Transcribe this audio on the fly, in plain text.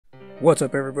What's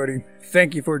up, everybody?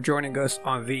 Thank you for joining us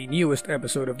on the newest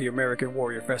episode of the American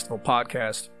Warrior Festival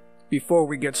podcast. Before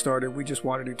we get started, we just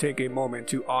wanted to take a moment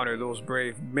to honor those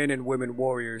brave men and women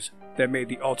warriors that made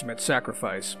the ultimate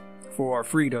sacrifice for our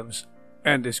freedoms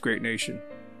and this great nation.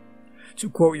 To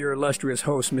quote your illustrious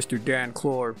host, Mr. Dan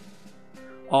Clore,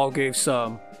 all gave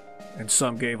some, and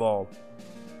some gave all.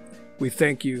 We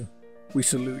thank you, we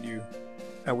salute you,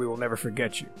 and we will never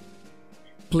forget you.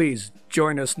 Please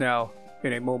join us now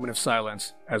in a moment of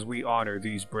silence as we honor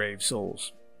these brave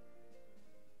souls.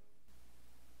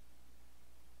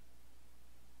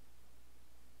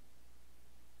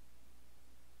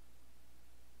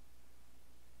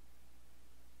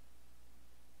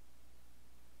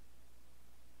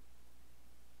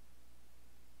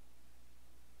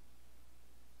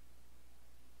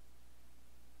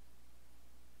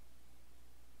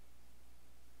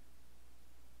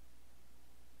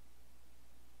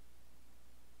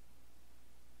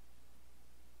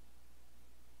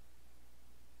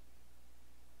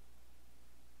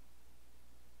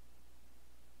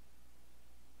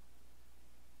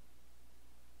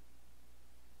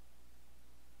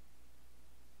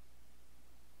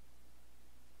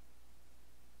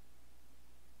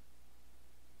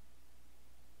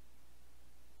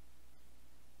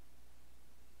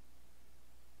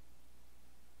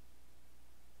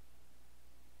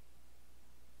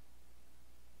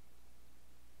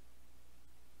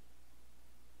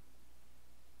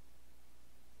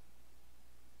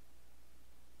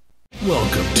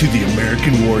 Welcome to the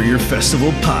American Warrior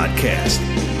Festival podcast,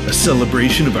 a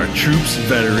celebration of our troops,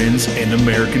 veterans, and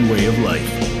American way of life.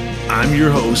 I'm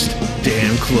your host,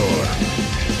 Dan Clore.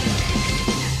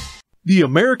 The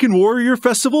American Warrior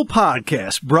Festival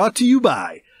podcast brought to you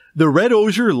by the Red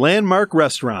Osier Landmark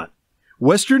Restaurant,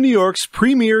 Western New York's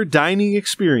premier dining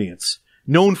experience,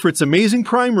 known for its amazing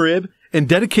prime rib and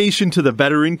dedication to the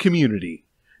veteran community.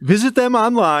 Visit them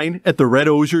online at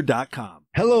theredosier.com.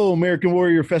 Hello, American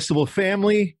Warrior Festival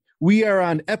family. We are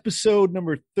on episode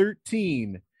number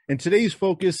 13, and today's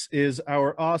focus is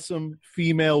our awesome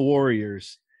female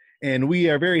warriors. And we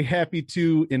are very happy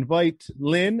to invite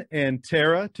Lynn and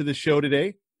Tara to the show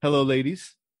today. Hello,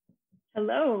 ladies.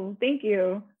 Hello. Thank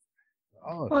you.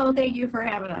 Oh, well, thank you for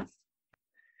having us.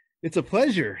 It's a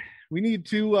pleasure. We need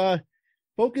to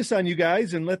focus on you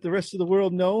guys and let the rest of the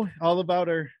world know all about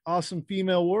our awesome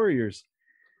female warriors.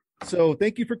 So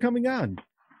thank you for coming on.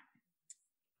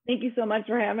 Thank you so much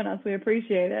for having us. We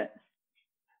appreciate it.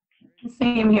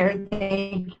 Same here.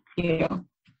 Thank you.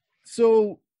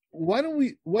 So why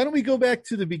don't we go back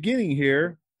to the beginning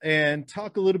here and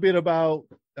talk a little bit about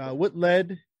what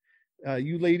led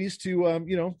you ladies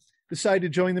to decide to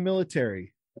join the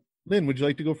military. Lynn, would you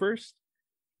like to go first?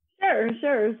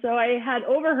 Sure. So I had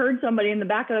overheard somebody in the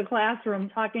back of the classroom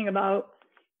talking about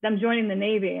them joining the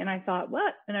Navy, and I thought,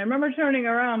 what? And I remember turning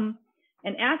around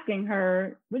and asking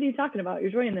her, what are you talking about? You're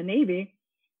joining the Navy?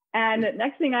 And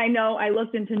next thing I know, I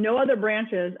looked into no other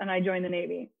branches and I joined the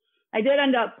Navy. I did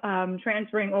end up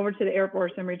transferring over to the Air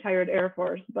Force and retired Air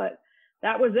Force, but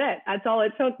that was it. That's all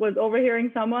it took, was overhearing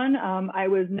someone. I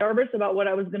was nervous about what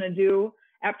I was going to do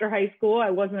after high school. I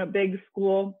wasn't a big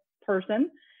school person,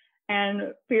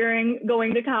 and fearing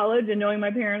going to college and knowing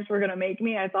my parents were going to make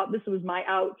me, I thought this was my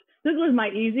out. This was my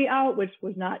easy out, which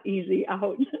was not easy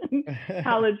out.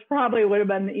 College probably would have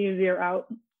been the easier out.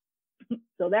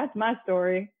 So that's my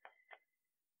story.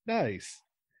 Nice.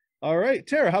 All right,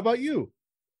 Tara, how about you?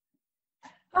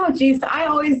 Oh, geez. I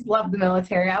always loved the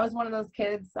military. I was one of those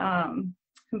kids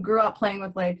who grew up playing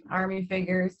with like Army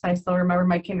figures. I still remember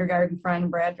my kindergarten friend,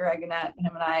 Brad Dragonette,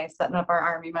 him and I setting up our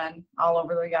Army men all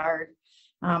over the yard.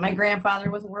 My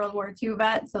grandfather was a World War II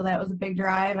vet, so that was a big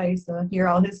drive. I used to hear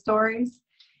all his stories.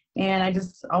 And I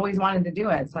just always wanted to do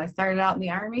it. So I started out in the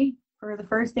Army for the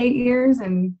first 8 years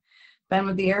and been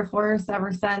with the Air Force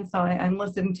ever since. So I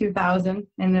enlisted in 2000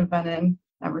 and have been in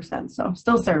ever since. So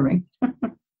still serving.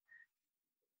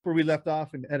 Before we left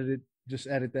off and just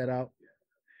edit that out.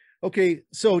 Okay,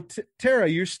 so Tara,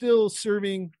 you're still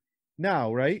serving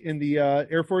now, right? In the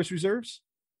Air Force Reserves?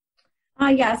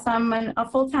 Yes, I'm a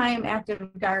full-time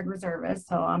active guard reservist.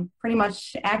 So I'm pretty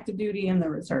much active duty in the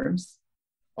reserves.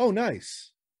 Oh,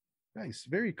 nice. Nice.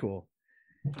 Very cool.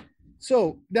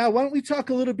 So now why don't we talk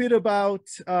a little bit about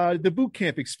the boot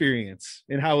camp experience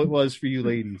and how it was for you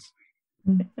ladies?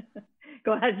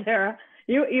 Go ahead, Sarah.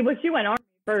 She went Army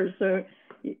first, so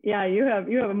yeah, you have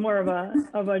more of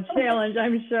a challenge,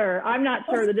 I'm sure. I'm not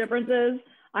sure the differences.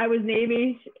 I was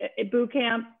Navy boot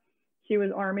camp. She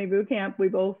was Army boot camp.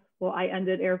 I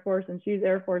ended Air Force and she's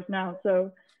Air Force now.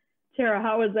 So Tara,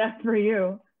 how was that for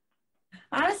you?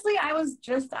 Honestly, I was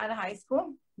just out of high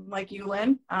school. like you,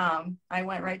 Lynn. I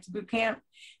went right to boot camp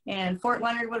in Fort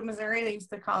Leonard Wood, Missouri. They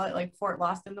used to call it like Fort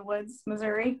Lost in the Woods,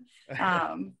 Missouri.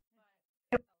 I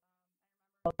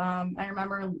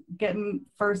remember getting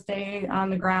first day on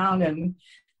the ground, and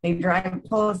they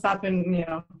pull us up in,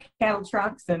 cattle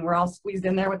trucks, and we're all squeezed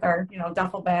in there with our,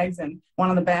 duffel bags, and one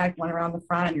on the back, one around the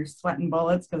front, and you're sweating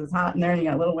bullets because it's hot in there, and you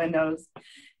got little windows.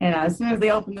 And as soon as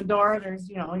they open the door, there's,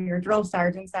 your drill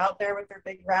sergeants out there with their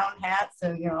big round hats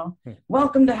and,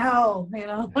 welcome to hell, you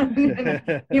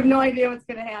have no idea what's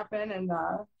going to happen. And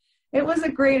it was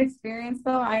a great experience,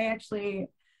 though. I actually,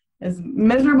 as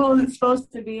miserable as it's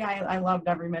supposed to be, I loved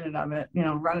every minute of it,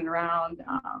 running around,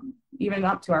 even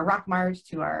up to our ruck march,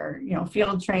 to our,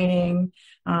 field training.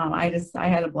 I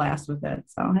had a blast with it.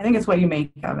 So I think it's what you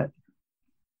make of it.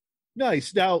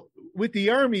 Nice. Now, with the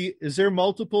Army, is there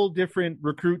multiple different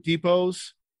recruit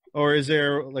depots, or is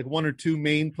there like one or two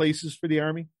main places for the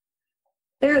Army?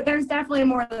 There's definitely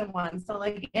more than one. So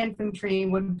like infantry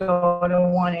would go to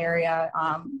one area.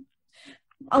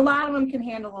 A lot of them can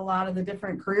handle a lot of the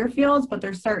different career fields, but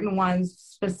there's certain ones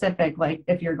specific, like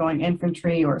if you're going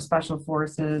infantry or special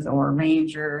forces or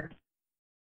ranger.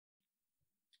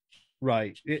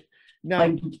 Right.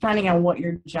 Like depending on what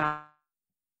your job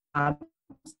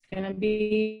is going to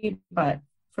be, but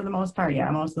for the most part, yeah,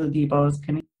 most of the depots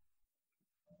can.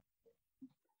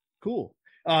 Cool.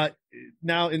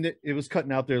 Now, it was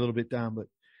cutting out there a little bit, Don,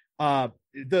 but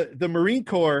the Marine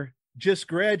Corps just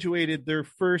graduated their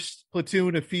first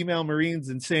platoon of female Marines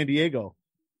in San Diego,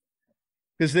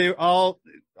 because they all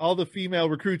the female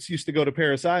recruits used to go to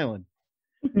Parris Island.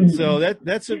 So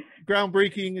that's a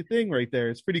groundbreaking thing right there.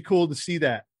 It's pretty cool to see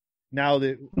that now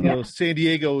that San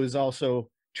Diego is also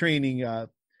training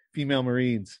female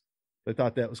Marines. I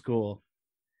thought that was cool.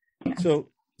 So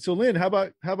Lynn, how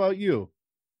about you?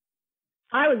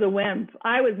 I was a wimp.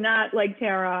 I was not like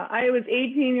Tara. I was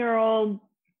 18-year-old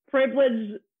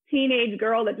privileged teenage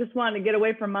girl that just wanted to get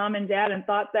away from mom and dad and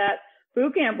thought that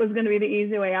boot camp was going to be the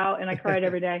easy way out. And I cried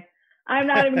every day. I'm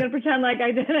not even going to pretend like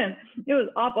I didn't. It was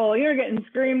awful. You're getting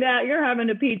screamed at. You're having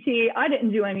a PT. I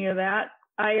didn't do any of that.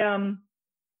 I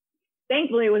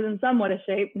thankfully was in somewhat of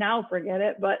shape. Now forget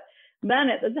it. But then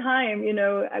at the time,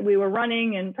 we were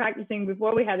running and practicing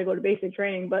before we had to go to basic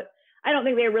training. But I don't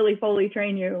think they really fully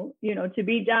train you, to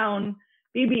be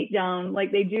beat down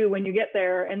like they do when you get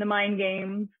there, in the mind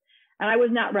games. And I was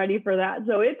not ready for that.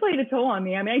 So it played a toll on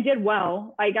me. I mean, I did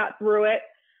well. I got through it.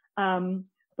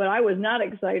 But I was not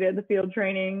excited. The field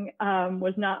training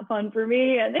was not fun for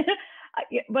me.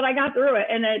 But I got through it.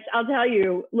 And I'll tell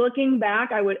you, looking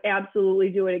back, I would absolutely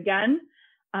do it again.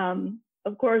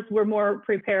 Of course, we're more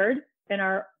prepared in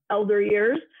our elder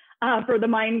years for the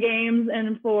mind games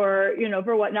and for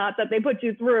whatnot that they put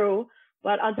you through.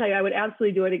 But I'll tell you, I would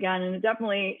absolutely do it again. And it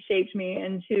definitely shaped me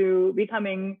into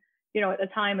becoming, at the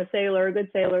time, a good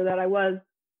sailor that I was.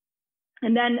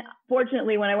 And then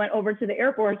fortunately, when I went over to the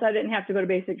Air Force, I didn't have to go to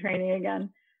basic training again.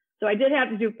 So I did have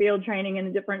to do field training and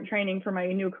a different training for my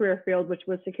new career field, which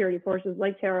was security forces,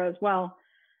 like Tara as well.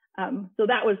 So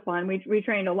that was fun. We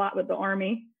trained a lot with the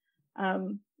Army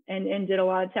and did a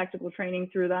lot of tactical training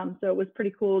through them. So it was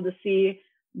pretty cool to see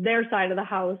their side of the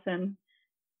house. And,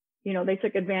 they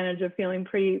took advantage of feeling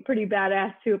pretty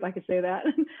badass too, if I could say that.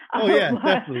 Oh yeah,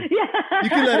 definitely.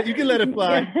 Yeah. You can let it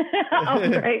fly. Oh,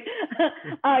 great.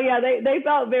 Yeah, they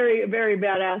felt very, very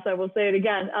badass. I will say it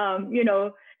again.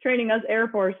 Training us Air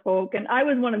Force folk. And I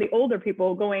was one of the older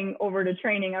people going over to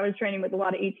training. I was training with a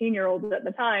lot of 18-year-olds at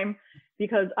the time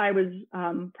because I was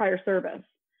prior service.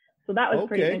 So that was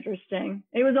pretty interesting.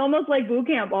 It was almost like boot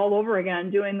camp all over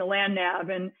again, doing the land nav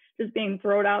and just being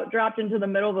dropped into the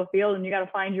middle of a field, and you got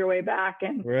to find your way back.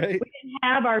 And right. We didn't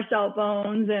have our cell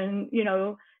phones and,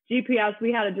 GPS.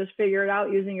 We had to just figure it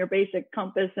out using your basic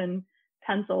compass and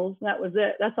pencils. That was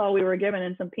it. That's all we were given,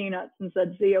 and some peanuts, and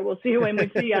said, see ya. We'll see you when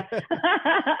we see ya.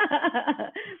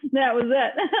 That was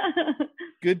it.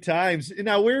 Good times.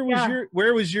 Now, where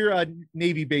was your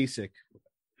Navy basic?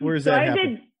 Where is that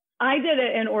happening? I did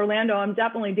it in Orlando. I'm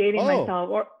definitely dating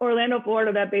myself. Orlando,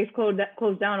 Florida, that base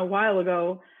closed down a while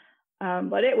ago,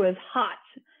 but it was hot.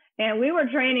 And we were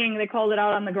training, they called it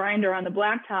out on the grinder on the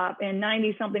blacktop in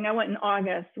 90-something. I went in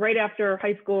August, right after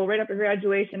high school, right after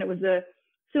graduation. It was the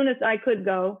soonest I could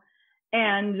go.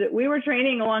 And we were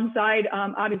training alongside,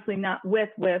 obviously not with,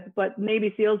 but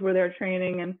Navy SEALs were there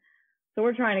training. And so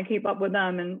we're trying to keep up with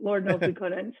them, and Lord knows we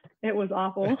couldn't. It was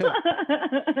awful.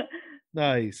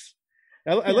 Nice.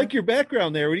 I like your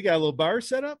background there. What, you got a little bar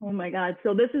set up? Oh my God.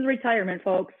 So this is retirement,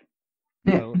 folks.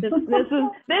 No. This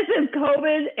is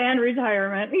COVID and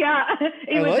retirement. Yeah.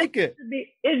 I like it.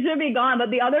 It should be gone,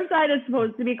 but the other side is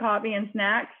supposed to be coffee and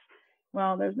snacks.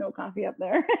 well, there's no coffee up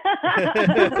there.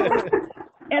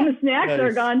 And the snacks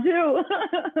are gone too.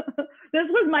 This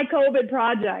was my COVID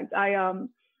project.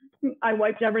 I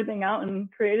wiped everything out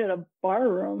and created a bar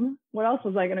room. What else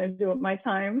was I going to do with my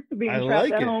time being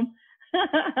trapped at home?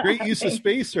 Great use of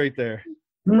space right there.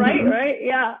 Right.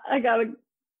 Yeah.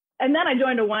 And then I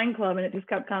joined a wine club and it just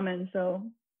kept coming. So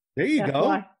there you go.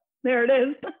 Why. There it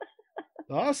is.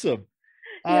 Awesome.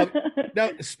 Now,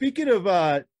 speaking of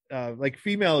like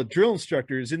female drill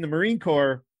instructors in the Marine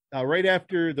Corps, right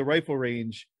after the rifle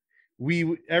range,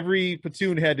 every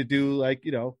platoon had to do like,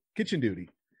 kitchen duty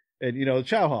and,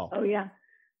 chow hall. Oh, yeah.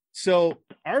 So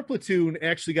our platoon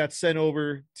actually got sent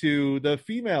over to the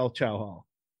female chow hall.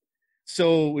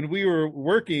 So when we were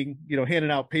working,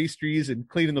 handing out pastries and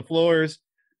cleaning the floors,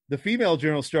 the female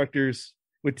drill instructors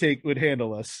would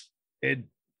handle us. And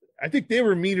I think they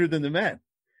were meaner than the men.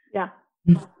 Yeah.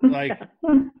 Like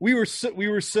we were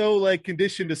so like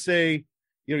conditioned to say,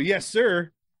 yes,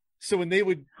 sir. So when they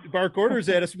would bark orders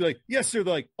at us, we'd be like, yes, sir.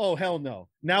 They're like, oh, hell no.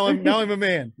 Now I'm a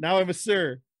man. Now I'm a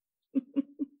sir.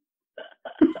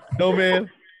 No, man.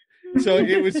 So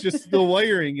it was just the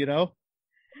wiring,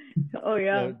 Oh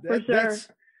yeah, for sure.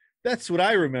 That's what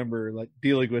I remember, like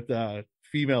dealing with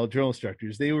female drill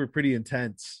instructors. They were pretty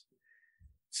intense.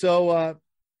 So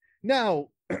now,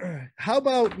 how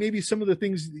about maybe some of the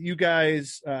things that you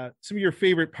guys, some of your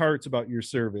favorite parts about your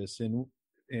service and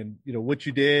what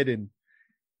you did and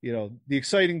the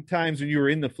exciting times when you were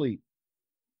in the fleet.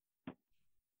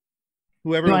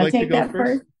 Whoever would like to go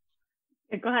first?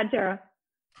 Yeah, go ahead, Tara.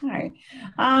 All right.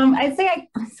 I'd say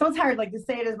so it's hard like to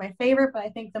say it as my favorite, but I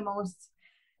think the most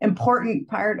important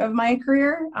part of my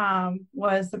career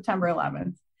was September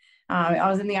 11th. I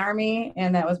was in the Army,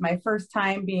 and that was my first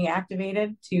time being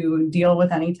activated to deal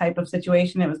with any type of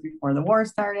situation. It was before the war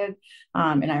started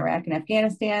in Iraq and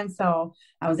Afghanistan. So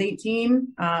I was 18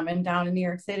 and down in New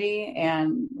York City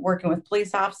and working with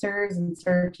police officers and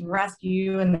search and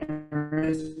rescue. And there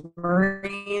was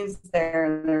Marines,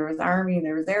 there was Army,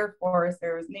 there was Air Force,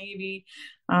 there was Navy.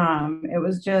 It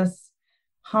was just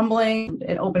humbling.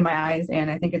 It opened my eyes, and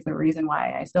I think it's the reason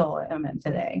why I still am in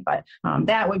today. But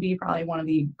that would be probably one of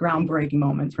the groundbreaking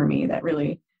moments for me that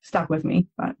really stuck with me.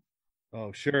 But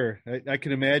oh, sure, I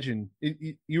can imagine.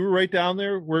 You were right down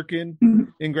there working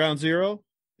in Ground Zero.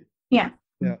 Yeah.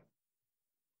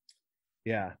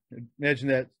 Imagine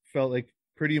that felt like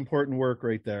pretty important work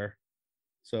right there.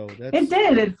 So it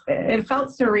did. It felt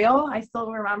surreal. I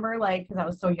still remember, like, because I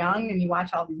was so young, and you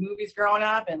watch all these movies growing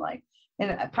up, and like.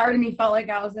 And part of me felt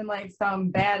like I was in like some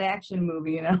bad action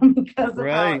movie, because of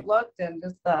how it looked and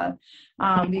just the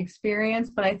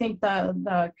experience. But I think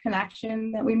the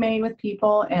connection that we made with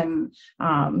people and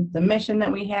the mission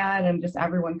that we had and just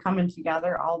everyone coming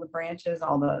together, all the branches,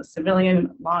 all the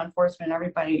civilian law enforcement,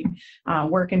 everybody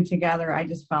working together, I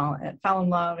just fell in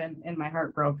love and my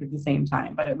heart broke at the same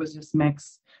time. But it was just a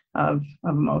mix of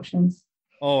emotions.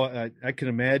 Oh, I can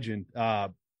imagine.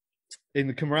 In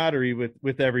the camaraderie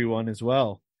with everyone as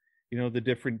well, the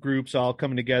different groups all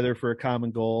coming together for a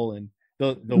common goal and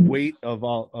the weight of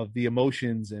all of the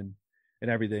emotions and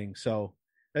everything. So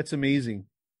that's amazing.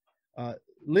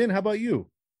 Lynn, how about you?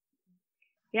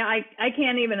 Yeah, I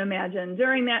can't even imagine.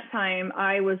 During that time,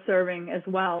 I was serving as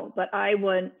well, but I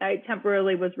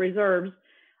temporarily was reserves,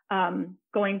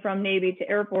 going from Navy to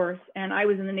Air Force, and I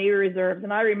was in the Navy Reserves.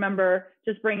 And I remember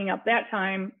just bringing up that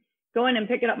time, going and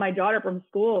picking up my daughter from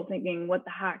school thinking, what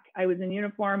the heck? I was in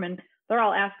uniform and they're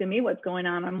all asking me what's going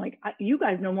on. I'm like, you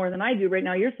guys know more than I do right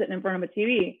now. You're sitting in front of a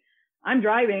TV. I'm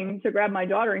driving to grab my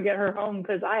daughter and get her home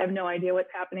because I have no idea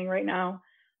what's happening right now.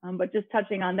 But just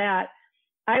touching on that,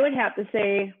 I would have to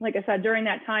say, like I said, during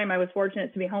that time, I was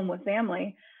fortunate to be home with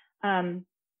family.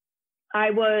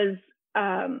 I was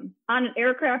on an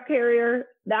aircraft carrier.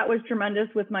 That was tremendous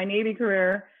with my Navy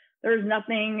career. There's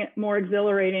nothing more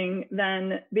exhilarating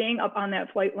than being up on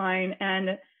that flight line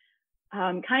and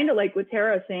kind of like what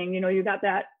Tara's saying, you got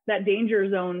that danger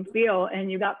zone feel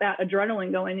and you got that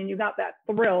adrenaline going and you got that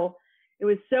thrill. It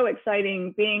was so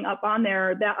exciting being up on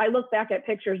there that I look back at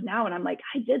pictures now and I'm like,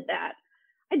 I did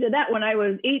that when I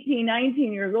was 18,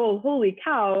 19 years old. Holy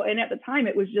cow. And at the time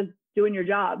it was just doing your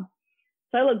job.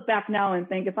 So I look back now and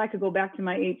think if I could go back to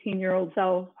my 18-year-old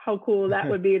self, how cool that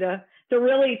would be to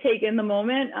really take in the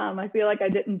moment. I feel like I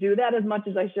didn't do that as much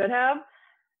as I should have.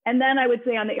 And then I would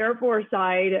say on the Air Force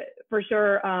side, for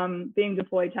sure, being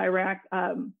deployed to Iraq,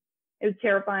 it was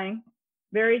terrifying,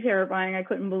 very terrifying. I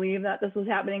couldn't believe that this was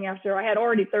happening after I had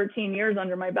already 13 years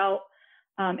under my belt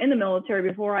in the military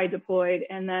before I deployed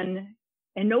and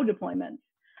no deployments.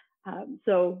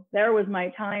 So there was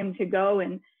my time to go.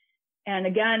 And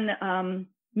again,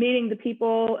 meeting the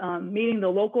people, meeting the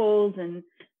locals, and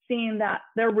seeing that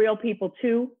they're real people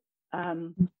too.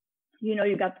 You know,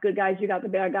 you got the good guys, you got the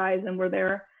bad guys, and we're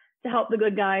there to help the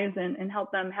good guys and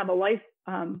help them have a life.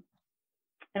 And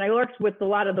I worked with a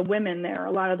lot of the women there,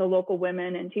 a lot of the local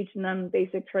women, and teaching them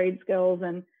basic trade skills.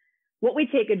 And what we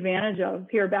take advantage of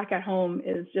here back at home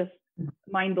is just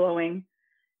mind blowing.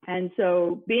 And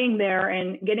so being there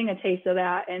and getting a taste of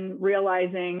that and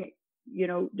realizing, you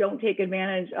know, don't take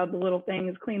advantage of the little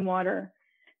things, clean water,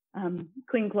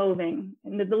 clean clothing,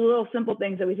 and the little simple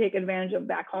things that we take advantage of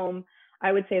back home.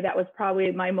 I would say that was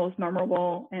probably my most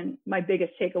memorable and my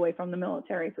biggest takeaway from the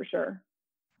military for sure.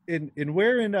 And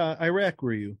where in Iraq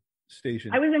were you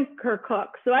stationed? I was in Kirkuk.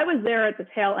 So I was there at the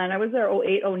tail end. I was there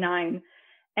 08, 09.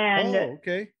 And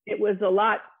okay. It was a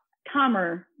lot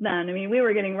calmer then. I mean, we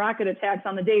were getting rocket attacks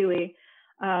on the daily,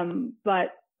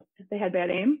 but they had bad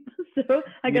aim. So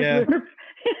I guess we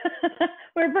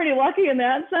were pretty lucky in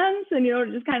that sense. And, you know,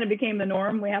 it just kind of became the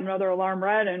norm. We have another alarm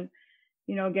red and,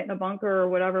 you know, get in a bunker or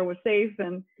whatever was safe.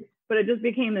 But it just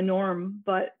became the norm.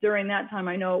 But during that time,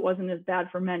 I know it wasn't as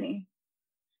bad for many.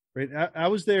 Right. I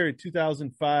was there in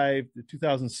 2005 to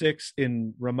 2006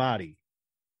 in Ramadi.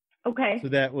 Okay. So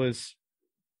that was,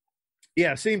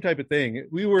 same type of thing.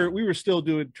 We were still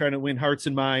trying to win hearts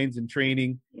and minds and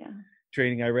training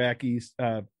Iraqis,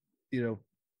 you know,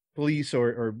 police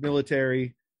or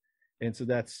military. And so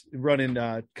that's running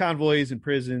convoys and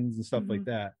prisons and stuff like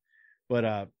that.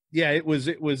 But it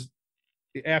was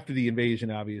after the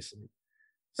invasion, obviously.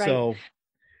 Right. So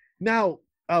now,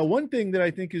 one thing that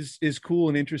I think is cool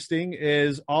and interesting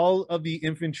is all of the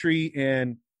infantry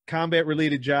and combat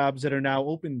related jobs that are now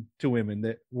open to women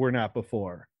that were not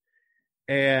before.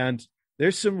 And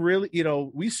there's some really, you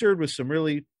know, we served with some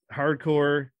really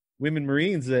hardcore women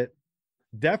Marines that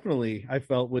definitely I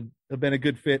felt would have been a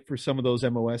good fit for some of those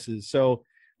MOSs. So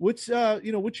what's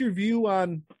your view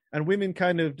on women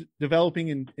kind of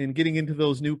developing and getting into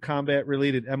those new combat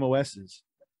related MOSs?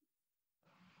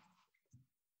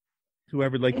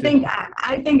 Whoever would like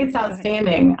I think it's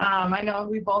outstanding. I know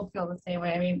we both feel the same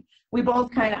way. I mean, we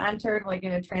both kind of entered like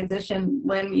in a transition,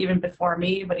 Lynn, even before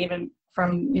me, but even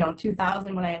from,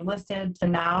 2000 when I enlisted to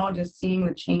now, just seeing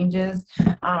the changes.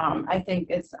 I think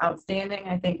it's outstanding.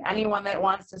 I think anyone that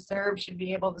wants to serve should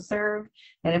be able to serve.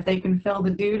 And if they can fill the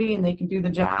duty and they can do the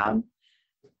job,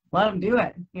 let them do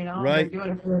it. You know, They're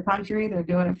doing it for their country. They're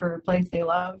doing it for a place they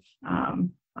love.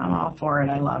 I'm all for it.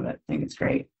 I love it. I think it's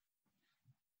great.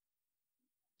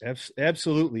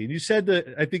 Absolutely. And you said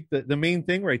that, I think the main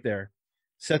thing right there,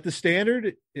 set the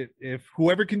standard. If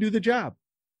whoever can do the job,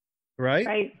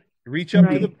 right? Reach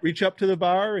up to the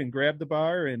bar and grab the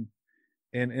bar and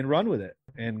run with it.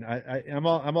 And I'm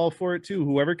all for it too.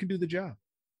 Whoever can do the job.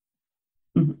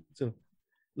 Mm-hmm. So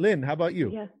Lynn, how about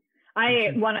you? Yes.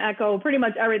 I want to echo pretty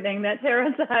much everything that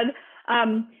Tara said.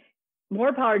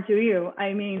 More power to you.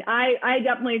 I mean, I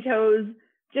definitely chose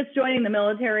just joining the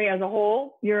military as a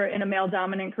whole. You're in a male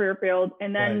dominant career field,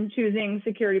 and then choosing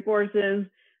security forces.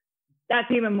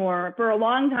 That's even more. For a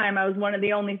long time, I was one of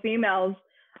the only females.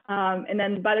 And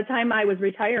then by the time I was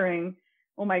retiring,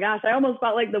 oh my gosh, I almost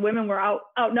felt like the women were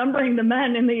outnumbering the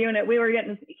men in the unit. We were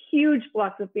getting this huge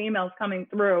flux of females coming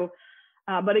through.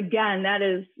 But again, that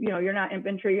is, you're not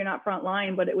infantry, you're not front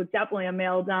line, but it was definitely a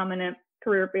male dominant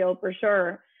career field for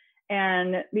sure.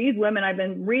 And these women, I've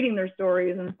been reading their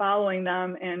stories and following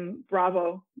them, and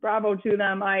bravo to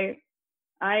them. I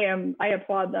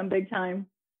applaud them big time.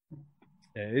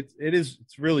 Yeah, it's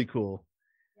really cool.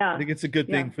 Yeah. I think it's a good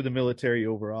thing for the military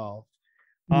overall.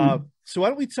 So why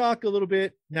don't we talk a little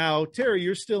bit now, Terry,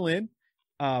 you're still in.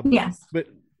 Yes. But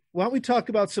why don't we talk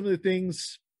about some of the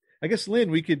things, I guess,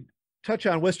 Lynn, we could touch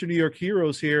on Western New York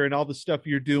Heroes here and all the stuff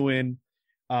you're doing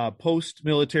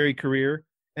post-military career.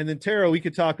 And then Tara, we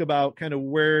could talk about kind of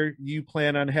where you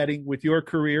plan on heading with your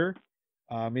career,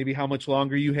 maybe how much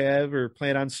longer you have or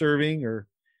plan on serving, or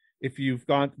if you've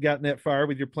gotten that far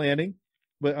with your planning.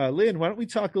 But Lynn, why don't we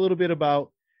talk a little bit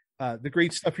about the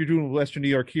great stuff you're doing with Western New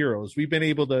York Heroes. We've been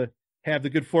able to have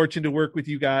the good fortune to work with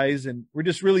you guys, and we're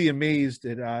just really amazed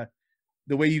at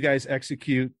the way you guys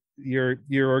execute your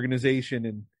organization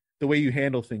and the way you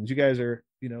handle things. You guys are,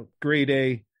 grade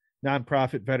A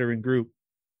nonprofit veteran group.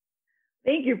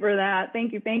 Thank you for that.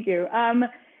 Thank you.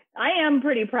 I am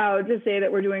pretty proud to say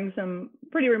that we're doing some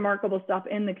pretty remarkable stuff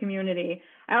in the community.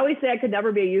 I always say I could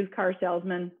never be a used car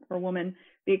salesman or woman,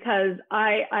 because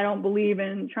I don't believe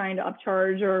in trying to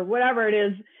upcharge or whatever it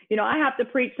is. I have to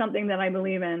preach something that I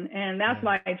believe in, and that's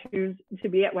why I choose to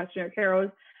be at Western New York Heroes.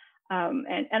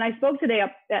 And I spoke today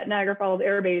up at Niagara Falls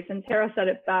Air Base, and Tara said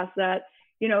it best that,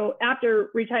 after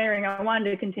retiring, I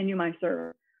wanted to continue my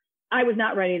service. I was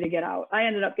not ready to get out. I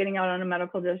ended up getting out on a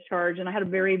medical discharge, and I had a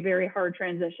very, very hard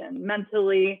transition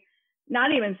mentally,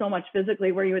 not even so much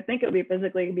physically, where you would think it would be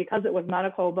physically because it was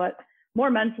medical, but more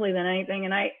mentally than anything.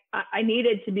 And I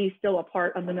needed to be still a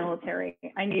part of the military.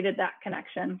 I needed that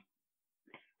connection.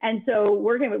 And so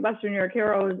working with Western New York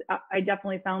Heroes, I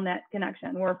definitely found that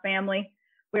connection. We're a family.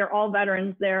 We are all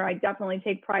veterans there. I definitely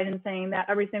take pride in saying that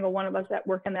every single one of us that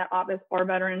work in that office are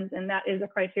veterans, and that is a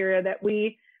criteria that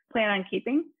we plan on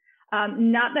keeping.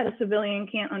 Not that a civilian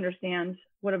can't understand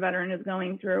what a veteran is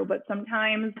going through, but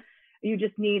sometimes you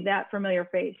just need that familiar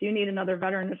face. You need another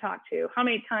veteran to talk to. How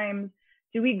many times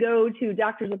do we go to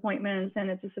doctor's appointments and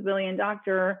it's a civilian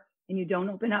doctor and you don't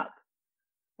open up?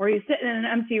 Or you sit in an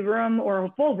empty room, or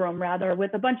a full room rather,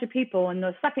 with a bunch of people, and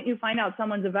the second you find out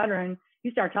someone's a veteran, you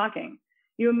start talking.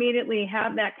 You immediately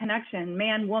have that connection,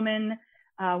 man, woman,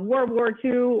 World War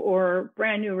II, or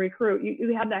brand new recruit.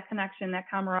 You have that connection, that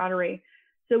camaraderie.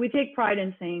 So we take pride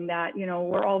in saying that, you know,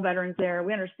 we're all veterans there.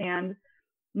 We understand.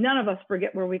 None of us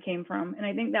forget where we came from. And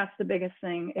I think that's the biggest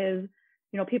thing is,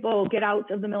 you know, people get out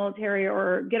of the military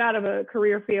or get out of a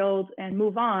career field and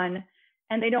move on,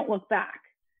 and they don't look back.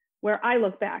 Where I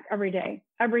look back every day,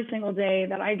 every single day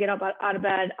that I get up out of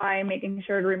bed, I'm making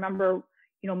sure to remember,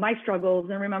 you know, my struggles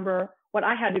and remember what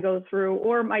I had to go through,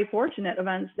 or my fortunate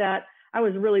events that I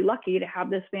was really lucky to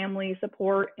have this family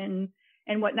support and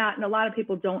whatnot. And a lot of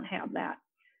people don't have that.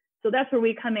 So that's where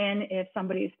we come in. If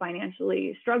somebody's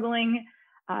financially struggling,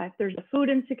 if there's a food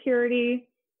insecurity,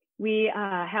 we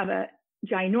have a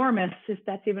ginormous, if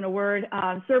that's even a word,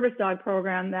 service dog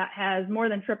program that has more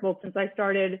than tripled since I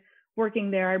started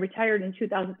working there. I retired in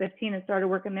 2015 and started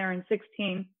working there in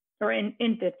 16 or in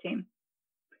 15.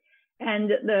 And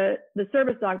the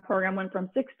service dog program went from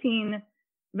 16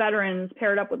 veterans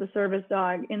paired up with a service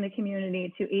dog in the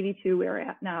community to 82 we're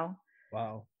at now.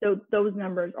 Wow. So those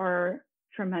numbers are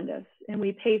tremendous. And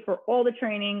we pay for all the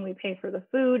training. We pay for the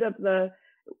food of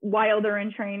while they're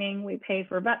in training. We pay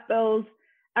for vet bills.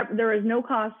 There is no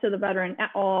cost to the veteran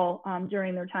at all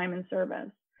during their time in service.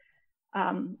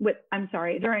 During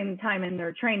the time in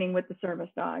their training with the service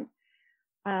dog.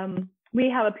 We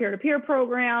have a peer-to-peer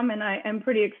program, and I am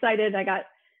pretty excited.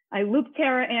 I looped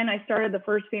Tara in. I started the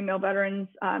first female veterans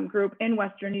group in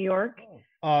Western New York.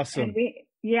 Awesome. And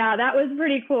that was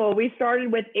pretty cool. We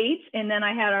started with 8, and then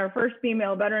I had our first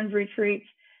female veterans retreat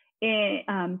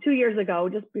in 2 years ago,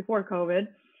 just before COVID.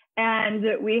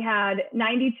 And we had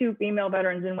 92 female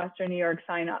veterans in Western New York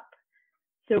sign up.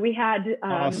 So we had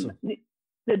awesome.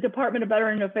 The Department of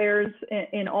Veteran Affairs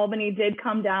in Albany did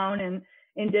come down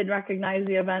and did recognize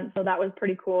the event. So that was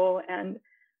pretty cool. And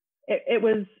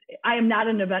I am not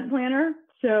an event planner,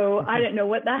 so I didn't know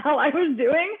what the hell I was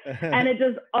doing. And it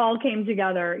just all came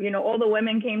together. You know, all the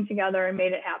women came together and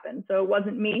made it happen. So it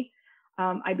wasn't me.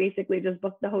 I basically just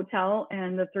booked the hotel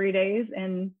and the 3 days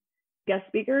and guest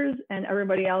speakers, and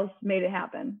everybody else made it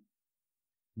happen.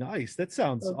 Nice. That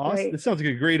sounds so awesome. great. That sounds like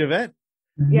a great event.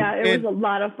 Yeah, it was a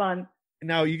lot of fun.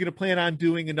 Now, you're going to plan on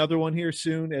doing another one here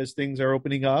soon as things are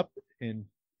opening up, and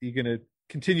you're going to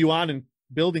continue on and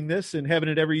building this and having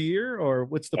it every year, or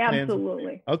what's the plan?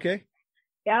 Absolutely. Okay.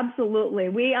 Absolutely.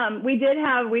 We did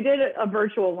a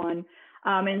virtual one.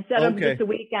 Instead of just a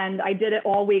weekend, I did it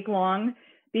all week long,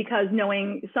 because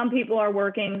knowing some people are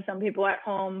working, some people at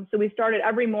home. So we started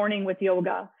every morning with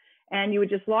yoga, and you would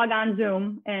just log on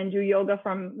Zoom and do yoga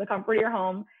from the comfort of your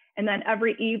home. And then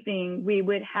every evening we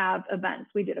would have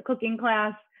events. We did a cooking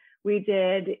class. We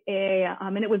did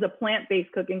and it was a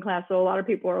plant-based cooking class. So a lot of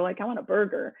people were like, I want a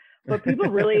burger, but people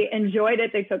really enjoyed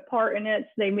it. They took part in it.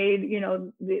 They made, you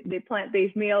know, the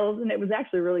plant-based meals, and it was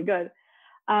actually really good.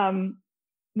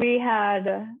 We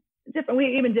had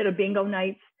we even did a bingo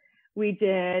night. We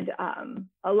did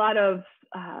a lot of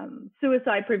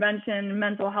suicide prevention,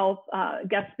 mental health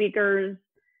guest speakers,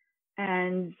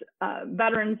 and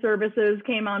veteran services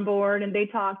came on board, and they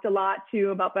talked a lot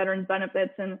too about veterans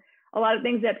benefits and a lot of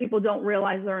things that people don't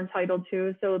realize they're entitled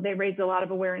to. So they raised a lot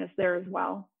of awareness there as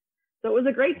well. So it was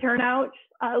a great turnout,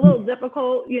 a little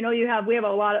difficult. You know, we have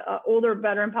a lot of older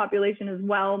veteran population as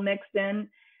well mixed in,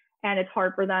 and it's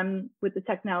hard for them with the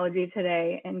technology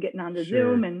today and getting onto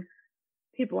Zoom, and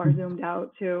people are zoomed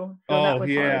out too. So that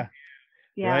was hard.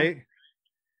 Yeah. Right.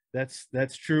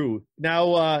 That's true.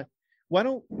 Now, why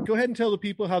don't go ahead and tell the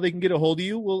people how they can get a hold of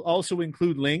you. We'll also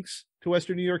include links to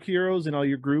Western New York Heroes and all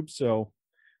your groups. So,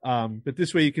 but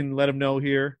this way you can let them know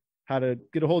here how to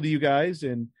get a hold of you guys.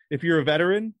 And if you're a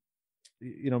veteran,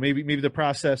 you know, maybe the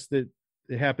process that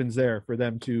it happens there for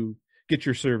them to get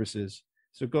your services.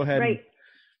 So go ahead. Right.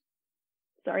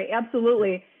 Sorry.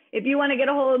 Absolutely. if you want to get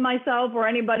a hold of myself or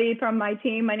anybody from my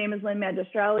team, my name is Lynn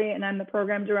Magistrelli, and I'm the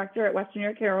program director at Western New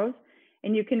York Heroes.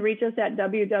 And you can reach us at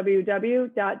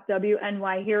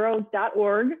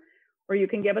www.wnyheroes.org, or you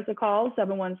can give us a call,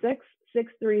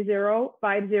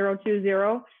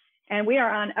 716-630-5020. And we are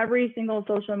on every single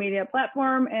social media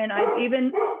platform. And I've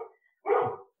even,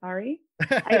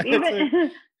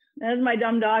 that's my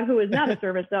dumb dog who is not a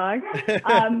service dog.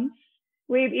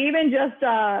 We've even just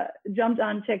jumped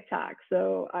on TikTok.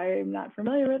 So I'm not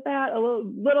familiar with that. A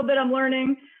little bit I'm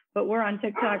learning, but we're on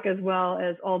TikTok as well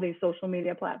as all these social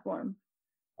media platforms.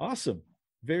 Awesome.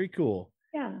 Very cool.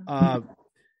 Yeah.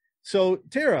 So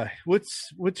Tara,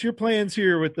 what's your plans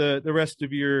here with the rest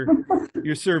of your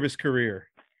service career?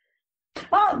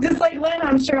 Well, just like Lynn,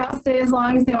 I'm sure I'll stay as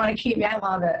long as they want to keep me. I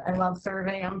love it. I love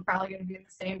serving. I'm probably going to be in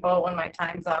the same boat when my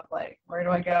time's up. Like, where do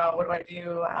I go? What do I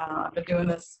do? I've been doing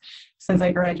this since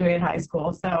I graduated high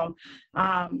school. So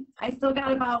I still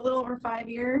got about a little over 5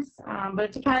 years, but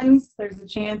it depends. There's a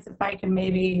chance if I can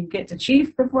maybe get to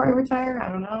chief before I retire. I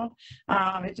don't know.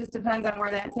 It just depends on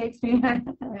where that takes me.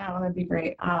 That'd be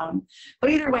great. But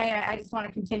either way, I just want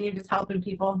to continue just helping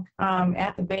people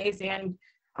at the base and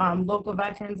local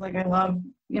veterans. Like, I love,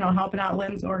 helping out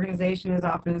Lynn's organization as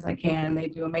often as I can. They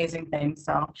do amazing things.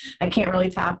 So I can't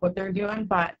really top what they're doing,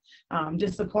 but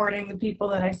just supporting the people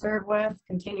that I serve with,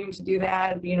 continuing to do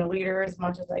that, being a leader as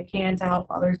much as I can to help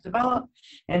others develop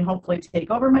and hopefully take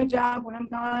over my job when I'm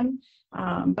gone.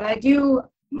 But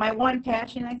my one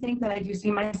passion, I think, that I do see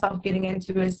myself getting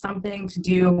into is something to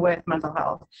do with mental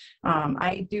health.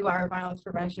 I do our violence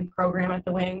prevention program at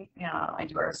the wing. I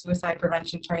do our suicide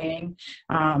prevention training,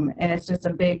 and it's just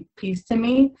a big piece to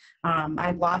me.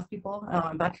 I've lost people,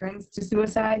 veterans, to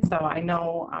suicide, so I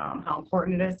know how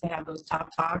important it is to have those tough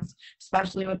talks,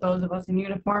 especially with those of us in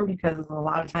uniform, because a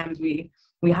lot of times we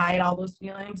hide all those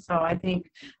feelings. So I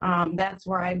think that's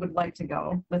where I would like to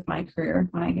go with my career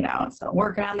when I get out. So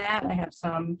working on that. I have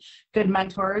some good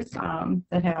mentors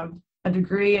that have a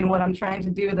degree in what I'm trying to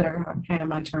do that are kind of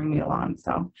mentoring me along.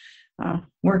 So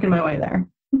working my way there.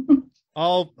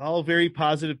 all very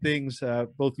positive things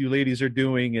both you ladies are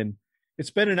doing. And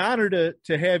it's been an honor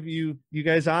to have you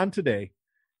guys on today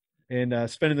and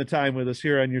spending the time with us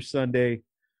here on your Sunday.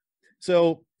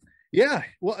 So, yeah,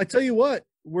 well, I tell you what,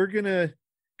 we're going to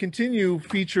continue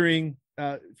featuring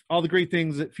all the great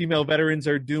things that female veterans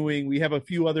are doing. We have a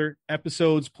few other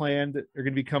episodes planned that are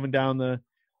going to be coming down the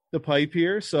pipe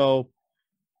here. So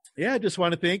yeah, I just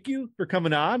want to thank you for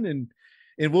coming on, and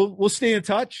we'll stay in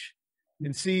touch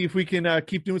and see if we can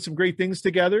keep doing some great things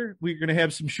together. We're going to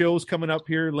have some shows coming up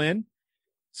here, Lynn.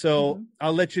 So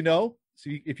I'll let you know. So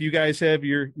if you guys have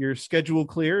your schedule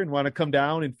clear and want to come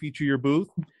down and feature your booth,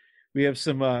 we have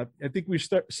some, I think we're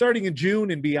starting in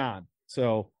June and beyond.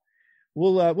 So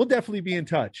we'll definitely be in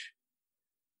touch.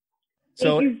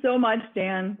 Thank you so much,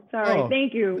 Dan. Sorry.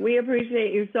 Thank you. We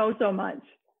appreciate you so much.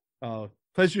 Oh,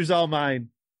 pleasure's all mine.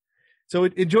 So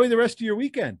enjoy the rest of your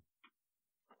weekend.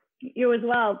 You as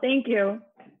well. Thank you.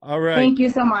 All right. Thank you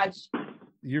so much.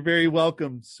 You're very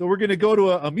welcome. So we're going to go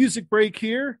to a music break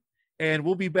here, and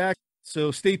we'll be back.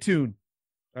 So stay tuned.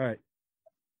 All right.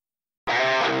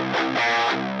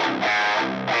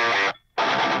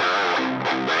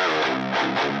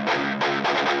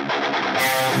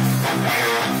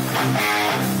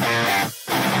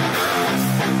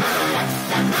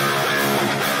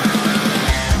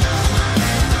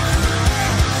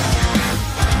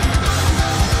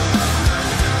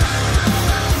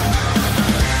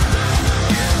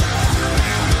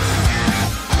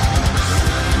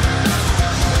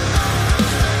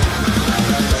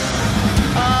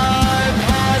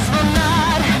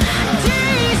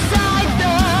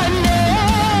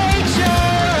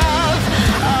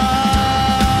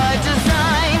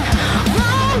 Design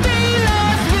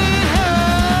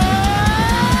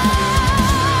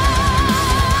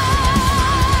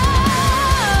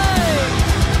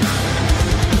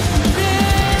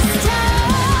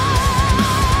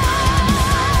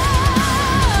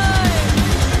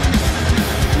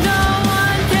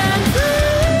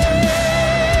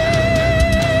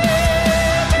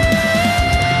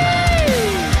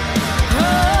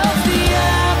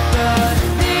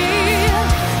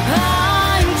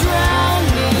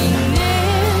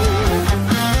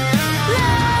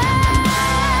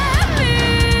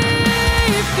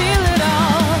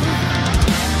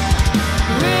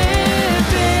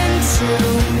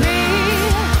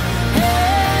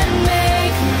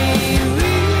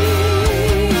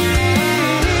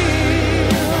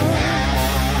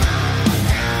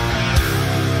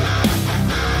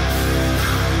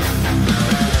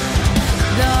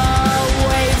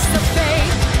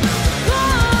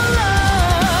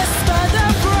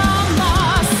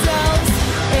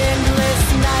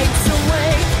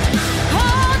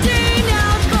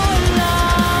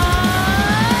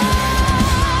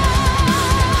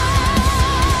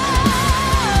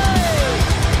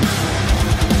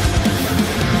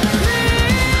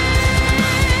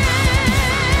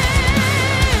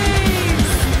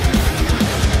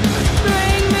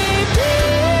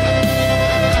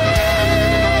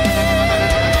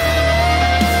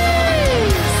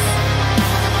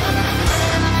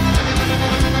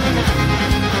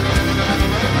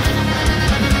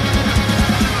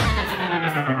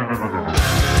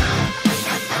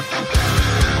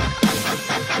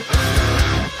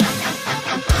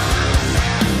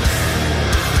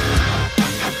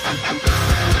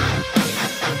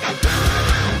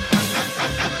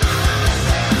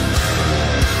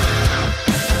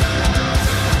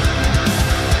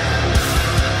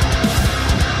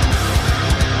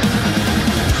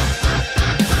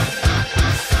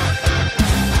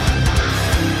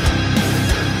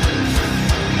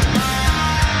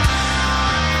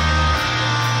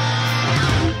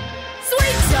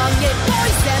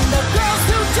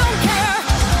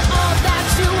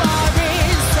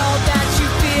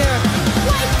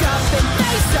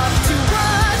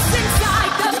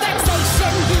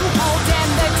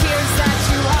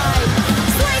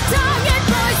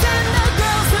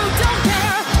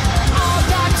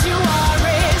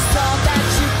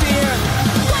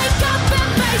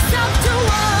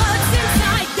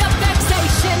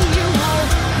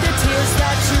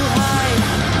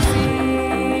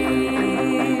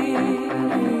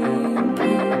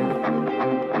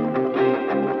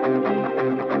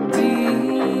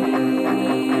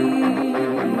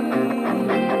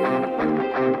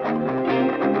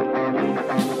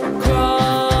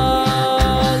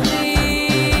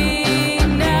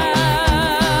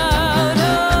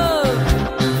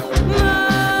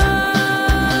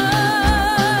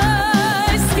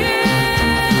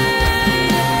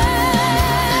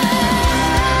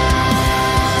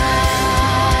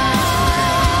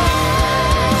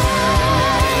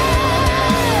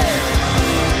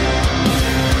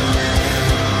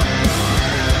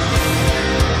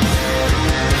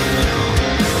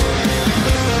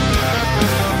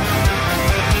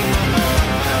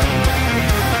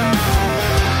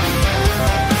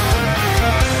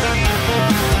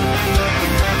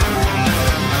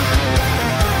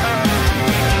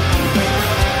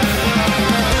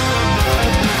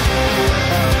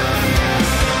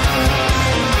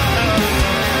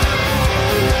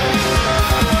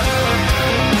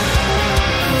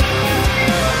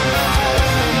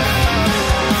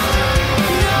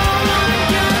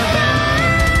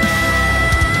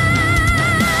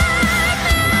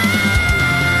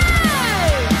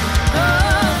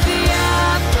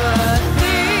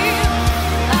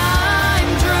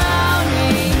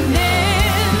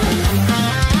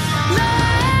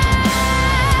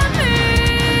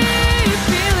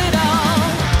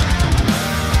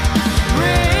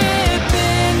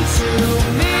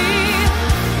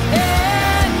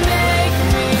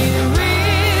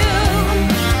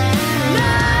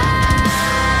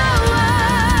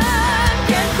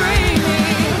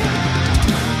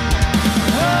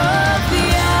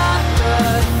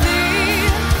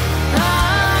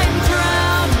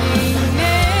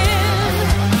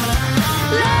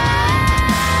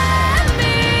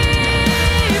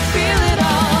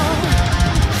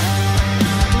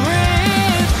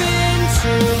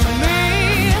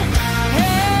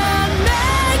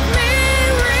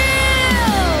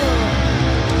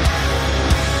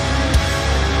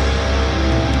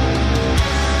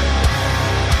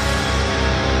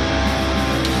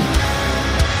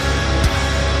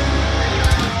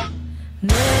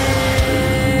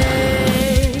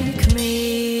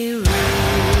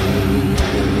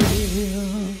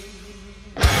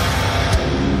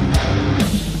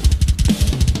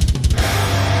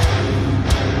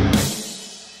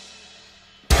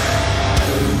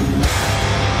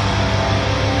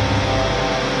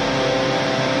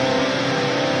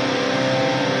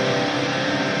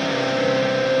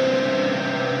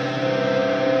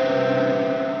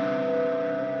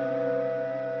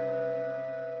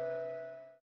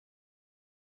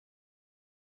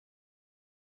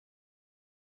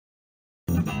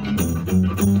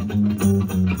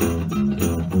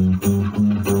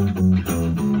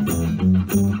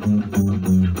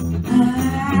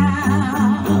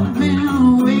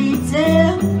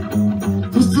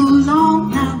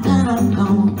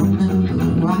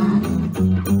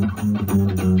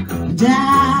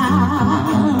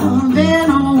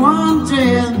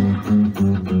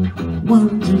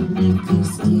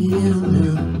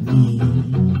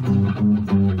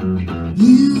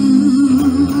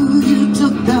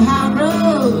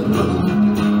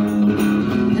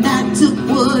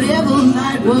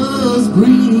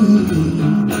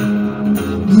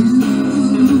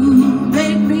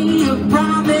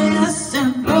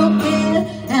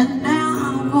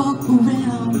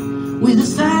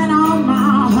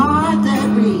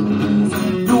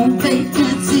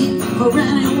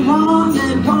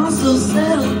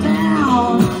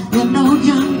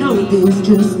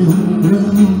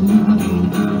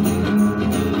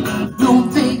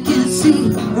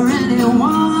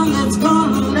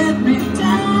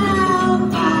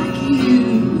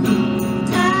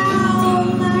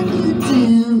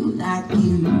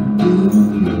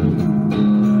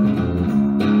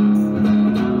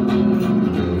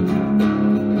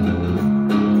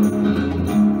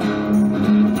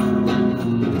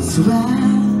So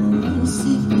I'll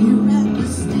sit here at the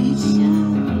station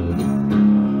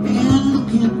and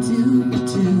look into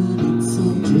returning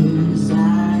soldiers'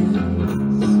 eyes.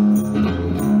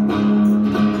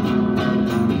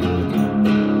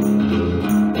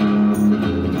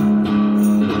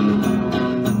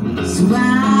 So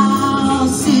I'll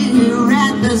sit here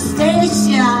at the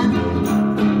station,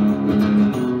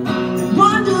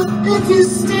 wonder if you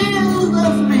still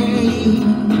love me.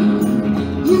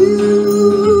 You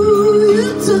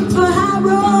took the high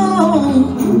road.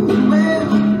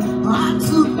 Well, I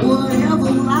took whatever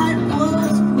light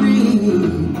was free.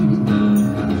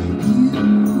 You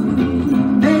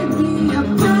made me a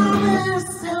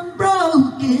promise and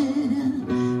broke it.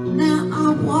 Now I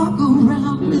walk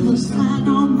around with a sign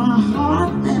on my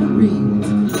heart that reads,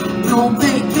 no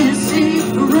vacancy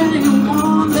for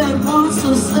anyone that wants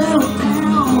to settle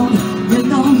down.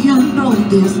 You know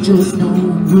there's just no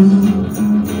room.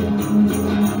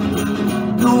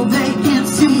 No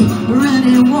vacancy for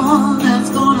anyone that's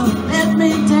gonna let me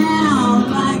down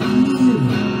like you.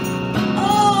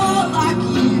 Oh, like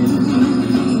you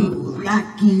do.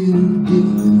 Like you do.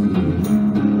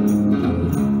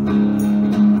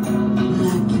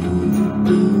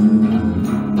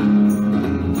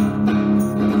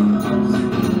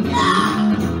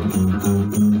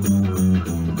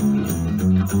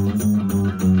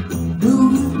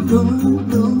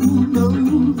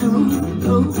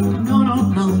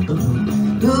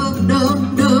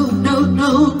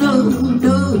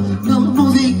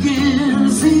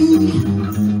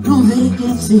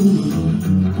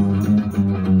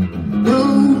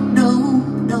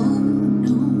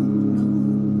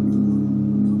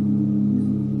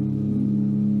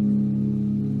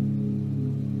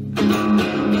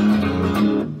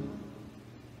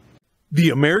 The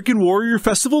American Warrior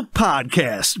Festival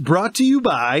podcast, brought to you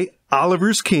by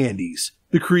Oliver's Candies,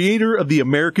 the creator of the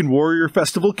American Warrior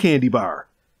Festival candy bar.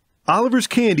 Oliver's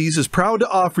Candies is proud to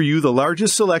offer you the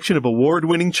largest selection of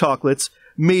award-winning chocolates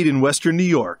made in Western New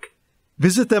York.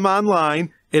 Visit them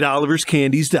online at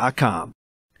oliverscandies.com.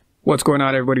 What's going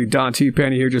on, everybody? Don T.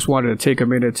 Penny here. Just wanted to take a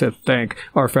minute to thank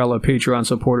our fellow Patreon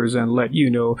supporters and let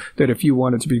you know that if you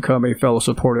wanted to become a fellow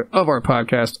supporter of our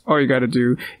podcast, all you got to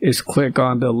do is click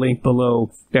on the link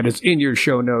below that is in your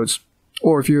show notes.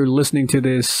 Or if you're listening to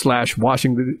this /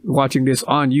 watching this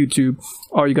on YouTube,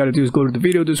 all you got to do is go to the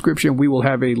video description. We will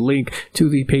have a link to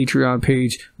the Patreon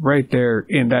page right there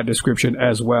in that description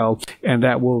as well. And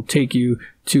that will take you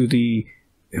to the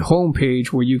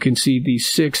homepage where you can see the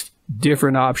 6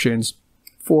 different options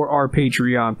for our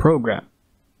Patreon program.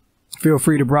 Feel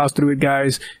free to browse through it,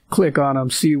 guys. Click on them,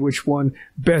 see which one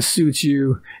best suits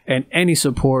you, and any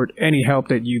support, any help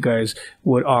that you guys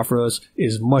would offer us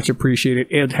is much appreciated.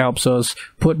 It helps us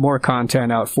put more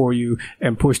content out for you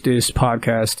and push this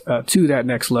podcast to that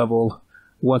next level.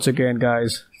 Once again,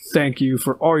 guys, thank you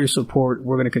for all your support.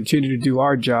 We're going to continue to do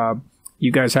our job.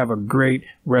 You guys have a great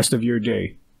rest of your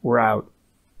day. We're out.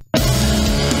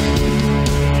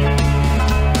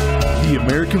 The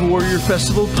American Warrior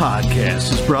Festival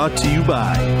podcast is brought to you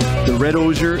by the Red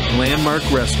Osier Landmark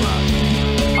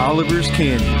Restaurant, Oliver's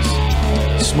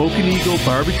Candies, Smokin' Eagle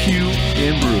Barbecue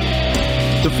and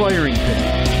Brew, The Firing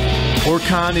Pin,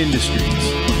 Orcon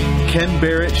Industries, Ken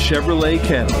Barrett Chevrolet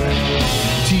Cadillac,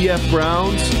 TF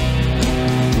Browns,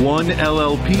 One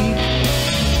LLP,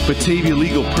 Batavia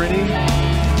Legal Printing,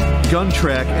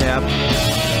 GunTrack App,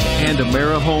 and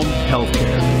AmeriHome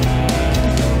Healthcare.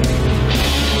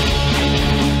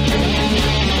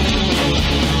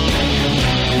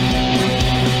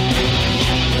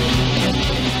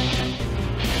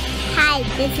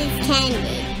 This is Candy.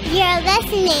 You're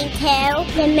listening to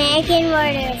the American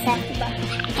Warrior Festival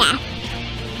podcast.